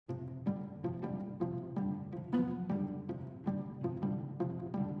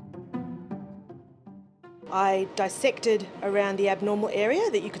I dissected around the abnormal area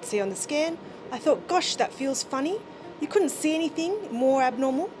that you could see on the scan. I thought, gosh, that feels funny. You couldn't see anything more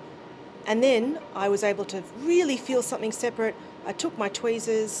abnormal. And then I was able to really feel something separate. I took my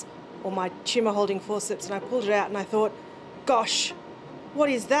tweezers or my tumour holding forceps and I pulled it out and I thought, gosh, what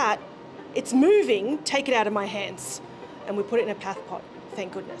is that? It's moving, take it out of my hands. And we put it in a path pot,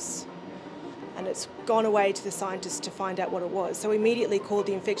 thank goodness. And it's gone away to the scientists to find out what it was. So we immediately called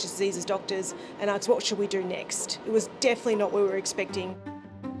the infectious diseases doctors and asked, what should we do next? It was definitely not what we were expecting.